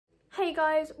Hey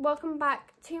guys, welcome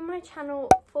back to my channel.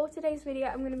 For today's video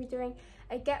I'm going to be doing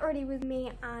a get ready with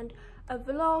me and a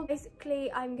vlog.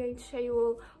 Basically I'm going to show you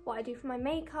all what I do for my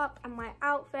makeup and my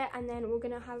outfit, and then we're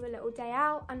going to have a little day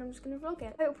out and I'm just going to vlog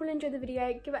it. I hope you'll enjoy the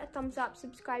video. Give it a thumbs up,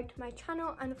 subscribe to my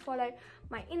channel and follow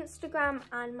my Instagram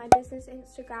and my business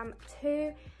Instagram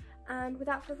too. And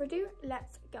without further ado,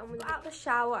 let's get on with it. Out the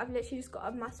shower, I've literally just got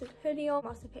a massive hoodie on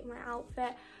whilst I pick my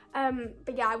outfit.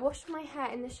 But yeah, I washed my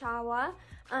hair in the shower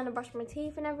and I brushed my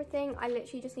teeth and everything. I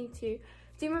literally just need to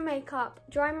do my makeup,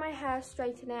 dry my hair,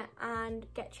 straighten it and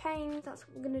get changed. That's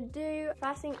what I'm gonna do.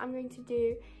 First thing I'm going to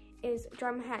do is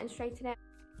dry my hair and straighten it.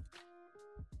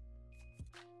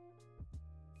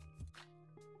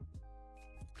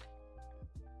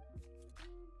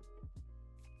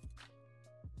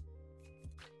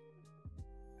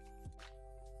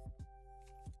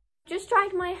 Just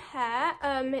dried my hair.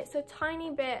 It's a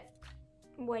tiny bit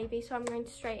wavy, so I'm going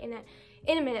to straighten it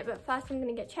in a minute, but first I'm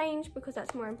going to get changed because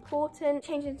that's more important.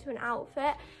 Change into an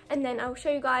outfit and then I'll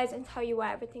show you guys and tell you where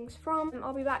everything's from.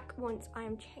 I'll be back once I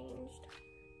am changed.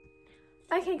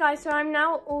 Okay guys, so I'm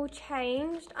now all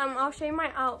changed. I'll show you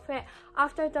my outfit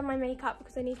after I've done my makeup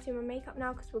because I need to do my makeup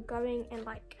now because we're going in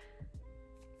like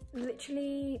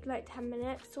literally like 10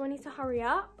 minutes, so I need to hurry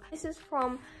up. This is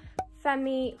from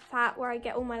Femi Fat, where I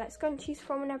get all my like scrunchies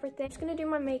from and everything. I'm just gonna do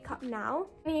my makeup now.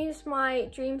 I'm gonna use my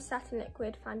Dream Satin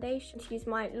Liquid Foundation to use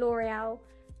my L'Oreal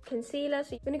concealer.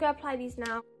 So I'm gonna go apply these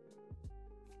now.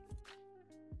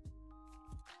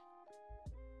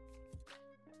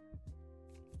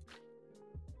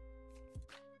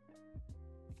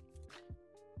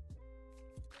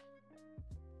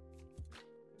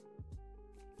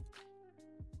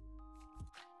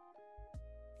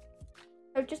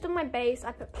 So just on my base,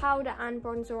 I put powder and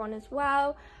bronzer on as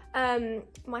well.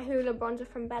 My Hoola bronzer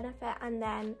from Benefit, and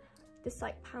then this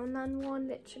like Poundland one,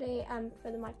 literally,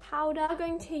 for my powder. I'm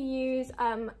going to use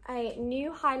a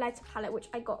new highlighter palette, which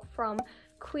I got from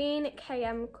Queen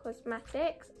KM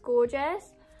Cosmetics.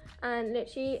 Gorgeous, and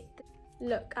literally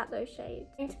look at those shades.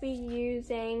 I'm going to be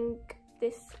using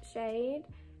this shade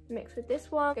mixed with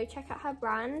this one. Go check out her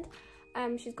brand.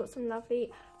 She's got some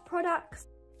lovely products.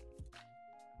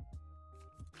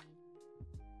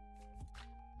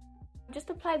 Just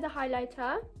applied the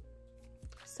highlighter,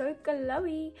 so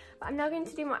glowy. But I'm now going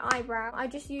to do my eyebrow. I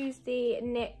just used the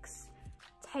NYX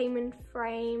Tame and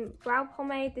Frame brow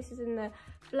pomade. This is in the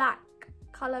black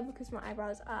colour because my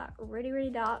eyebrows are really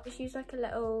dark. Just use like a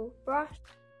little brush.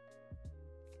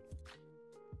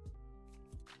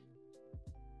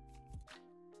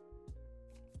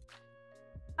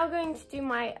 I'm going to do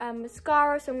my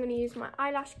mascara, so I'm going to use my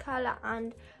eyelash curler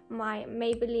and my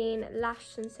Maybelline Lash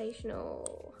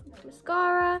Sensational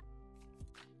mascara.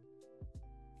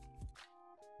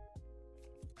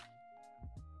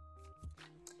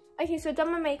 Okay, so I've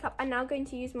done my makeup. I'm now going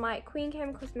to use my Queen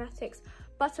KM Cosmetics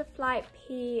Butterfly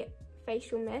Pea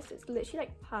Facial Mist. It's literally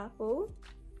like purple.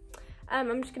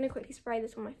 I'm just going to quickly spray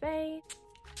this on my face.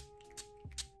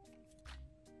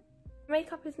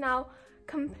 Makeup is now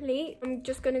complete. I'm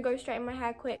just going to go straighten my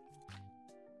hair quick.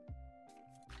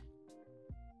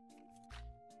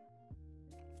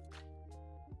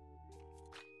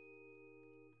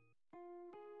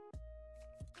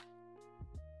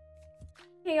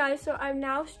 Hey guys, so I'm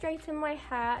now straightened my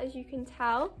hair, as you can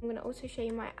tell. I'm going to also show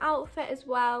you my outfit as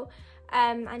well,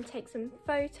 and take some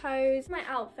photos. My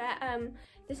outfit,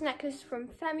 this necklace is from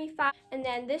Femi Fat, and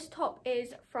then this top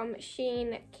is from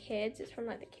Shein Kids. It's from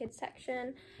like the kids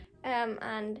section,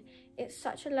 and it's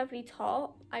such a lovely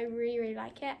top. I really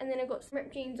like it. And then I've got some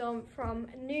ripped jeans on from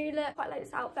New Look. Quite like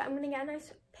this outfit. I'm going to get a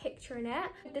nice picture in it.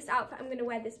 With this outfit, I'm going to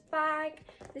wear this bag.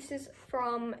 This is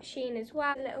from Shein as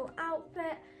well. A little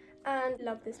outfit. And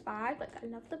love this bag, like I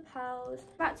love the pearls.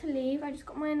 About to leave, I just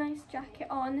got my nice jacket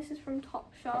on. This is from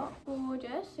Topshop.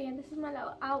 Gorgeous. So yeah, this is my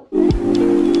little outfit.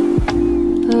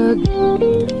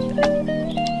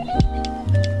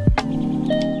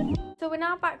 So we're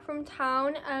now back from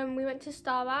town. We went to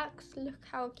Starbucks. Look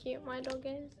how cute my dog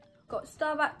is. Got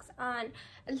Starbucks and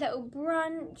a little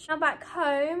brunch. Now back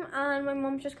home, and my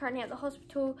mom's just currently at the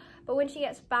hospital, but when she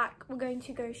gets back we're going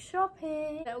to go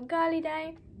shopping. Little girly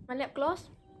day. My lip gloss,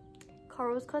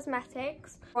 Corals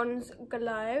Cosmetics Bronze Glow.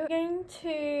 I'm going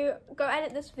to go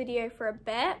edit this video for a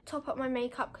bit, top up my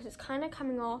makeup because it's kind of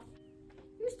coming off.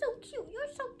 You're so cute,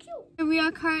 you're so cute. So we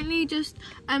are currently just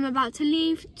about to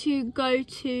leave to go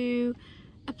to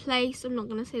a place. I'm not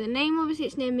going to say the name, obviously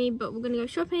it's near me, but we're going to go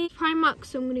shopping. Primark,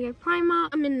 so I'm going to go Primark.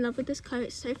 I'm in love with this coat.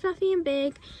 It's so fluffy and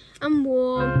big and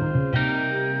warm.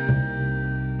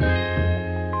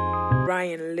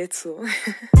 Ryan Little.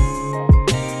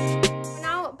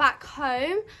 Now back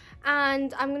home,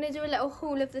 and I'm going to do a little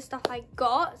haul of the stuff I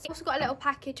got. I also got a little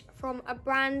package from a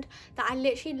brand that I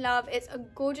literally love. It's a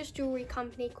gorgeous jewellery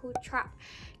company called Trap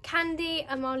Candy.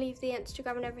 I'll leave the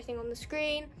Instagram and everything on the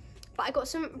screen. But I got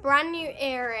some brand new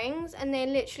earrings, and they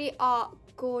literally are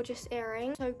gorgeous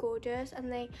earrings. So gorgeous,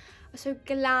 and they are so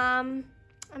glam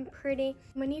and pretty.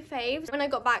 My new faves. When I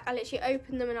got back, I literally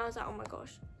opened them and I was like, oh my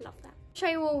gosh, love them. Show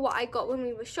you all what I got when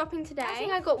we were shopping today. The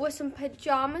thing I got was some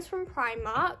pajamas from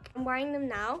Primark. I'm wearing them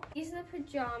now. These are the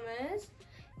pajamas.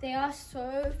 They are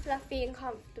so fluffy and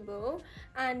comfortable.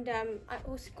 And I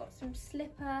also got some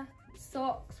slipper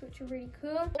socks, which are really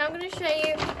cool. Now I'm going to show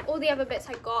you all the other bits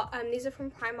I got. These are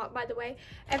from Primark, by the way.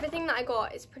 Everything that I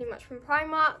got is pretty much from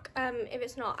Primark. If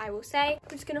it's not, I will say.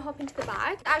 I'm just going to hop into the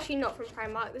bag. Actually not from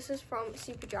Primark, this is from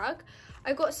Superdrug.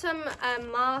 I got some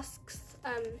masks.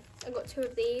 I got 2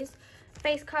 of these.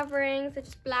 Face coverings, they're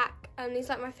just black, and these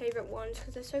are like my favorite ones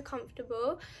because they're so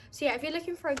comfortable. So yeah, if you're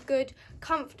looking for a good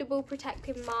comfortable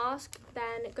protective mask,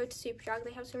 then go to Superdrug.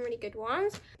 They have some really good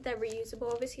ones. They're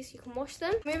reusable obviously, so you can wash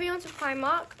them. Moving on to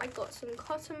Primark, I got some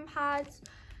cotton pads.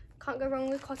 Can't go wrong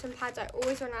with cotton pads. I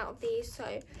always run out of these. So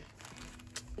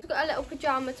I've got a little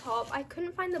pajama top. I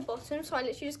couldn't find the bottom, so I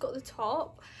literally just got the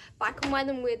top, but I can wear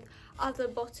them with other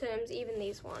bottoms, even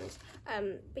these ones.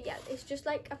 But yeah, it's just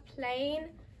like a plain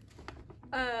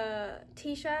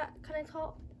t-shirt kind of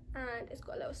top, and it's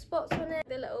got little spots on it,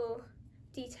 the little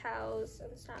details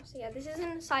and stuff. So yeah, this is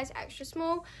in size extra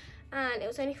small, and it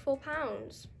was only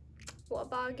 £4. What a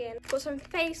bargain. Got some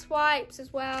face wipes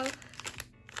as well,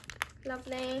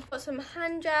 lovely. Got some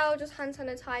hand gel, just hand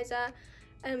sanitizer,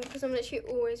 because I'm literally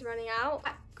always running out.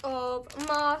 Pack of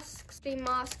masks. The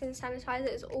mask and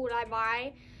sanitizer is all I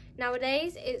buy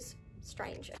nowadays. It's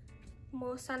strange.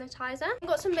 More sanitizer. I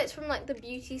got some bits from like the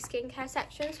beauty skincare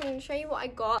section, so I'm going to show you what I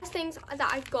got. The things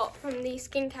that I got from the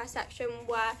skincare section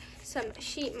were some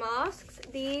sheet masks.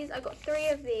 I got 3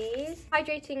 of these.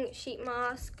 Hydrating sheet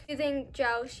mask, soothing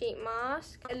gel sheet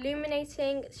mask,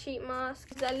 illuminating sheet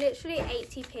mask. They're literally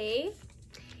 80p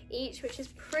each, which is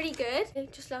pretty good. I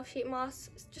just love sheet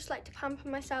masks. Just like to pamper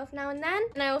myself now and then.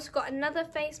 And I also got another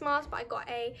face mask, but I got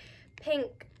a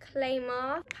pink clay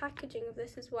mask. Packaging of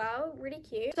this as well, really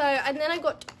cute. So, and then I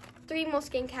got 3 more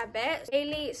skincare bits.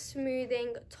 Daily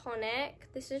smoothing tonic.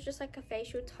 This is just like a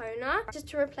facial toner, just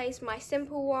to replace my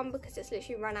simple one because it's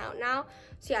literally run out now.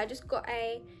 So yeah, I just got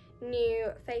a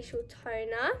new facial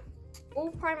toner.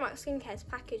 All Primark skincare is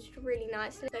packaged really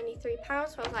nicely. It's only £3,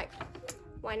 so I was like,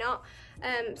 why not?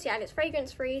 So yeah, and it's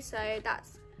fragrance free, so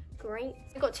that's great.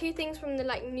 I got 2 things from the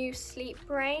like new sleep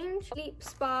range. Sleep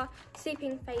Spa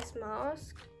sleeping face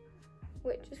mask,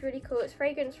 which is really cool. It's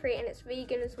fragrance free and it's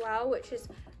vegan as well, which is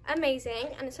amazing,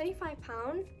 and it's only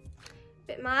 £5.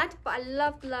 Bit mad, but I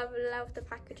love the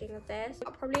packaging of this.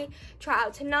 I'll probably try it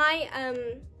out tonight.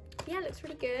 Yeah, it looks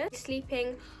really good.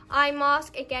 Sleeping eye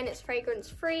mask, again it's fragrance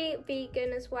free,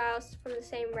 vegan as well, it's from the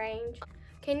same range.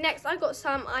 Okay, next I got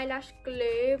some eyelash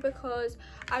glue because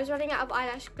I was running out of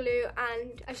eyelash glue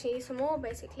and I just need some more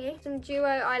basically. Some duo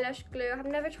eyelash glue. I've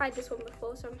never tried this one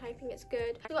before, so I'm hoping it's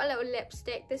good. I got a little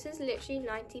lipstick. This is literally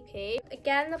 90p.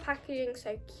 Again, the packaging is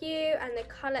so cute and the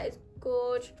colour is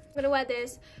gorgeous. I'm gonna wear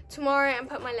this tomorrow and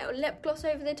put my little lip gloss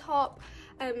over the top.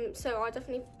 So I'll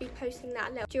definitely be posting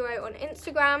that little duo on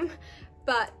Instagram.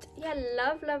 But yeah,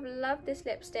 love this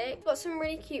lipstick. Got some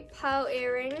really cute pearl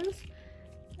earrings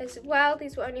as well.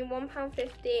 These were only £1.50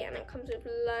 and it comes with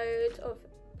loads of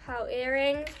pearl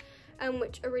earrings,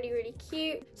 which are really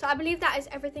cute. So I believe that is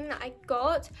everything that I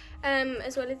got,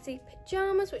 as well as the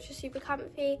pajamas, which are super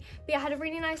comfy. But yeah, I had a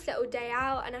really nice little day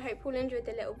out and I hope you all enjoyed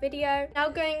the little video. Now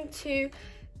going to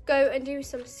go and do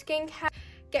some skincare,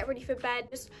 get ready for bed,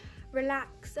 just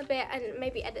relax a bit and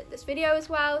maybe edit this video as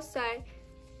well. So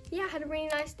yeah, I had a really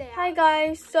nice day out. Hi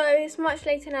guys, so it's much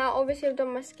later now. Obviously I've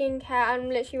done my skincare. I'm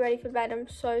literally ready for bed. I'm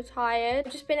so tired.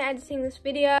 I've just been editing this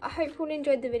video. I hope you all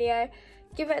enjoyed the video.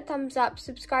 Give it a thumbs up,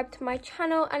 subscribe to my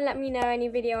channel, and let me know any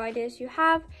video ideas you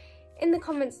have in the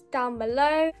comments down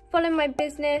below. Follow my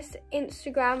business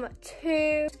Instagram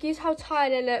too. Excuse how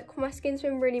tired I look. My skin's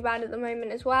been really bad at the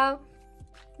moment as well,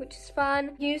 which is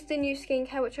fun. Used the new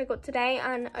skincare which I got today,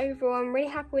 and overall I'm really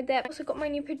happy with it. Also got my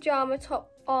new pajama top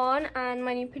on and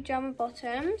my new pajama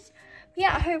bottoms. But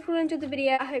yeah, I hope you all enjoyed the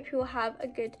video. I hope you all have a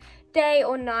good day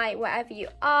or night wherever you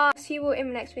are. See you all in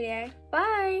the next video.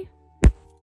 Bye.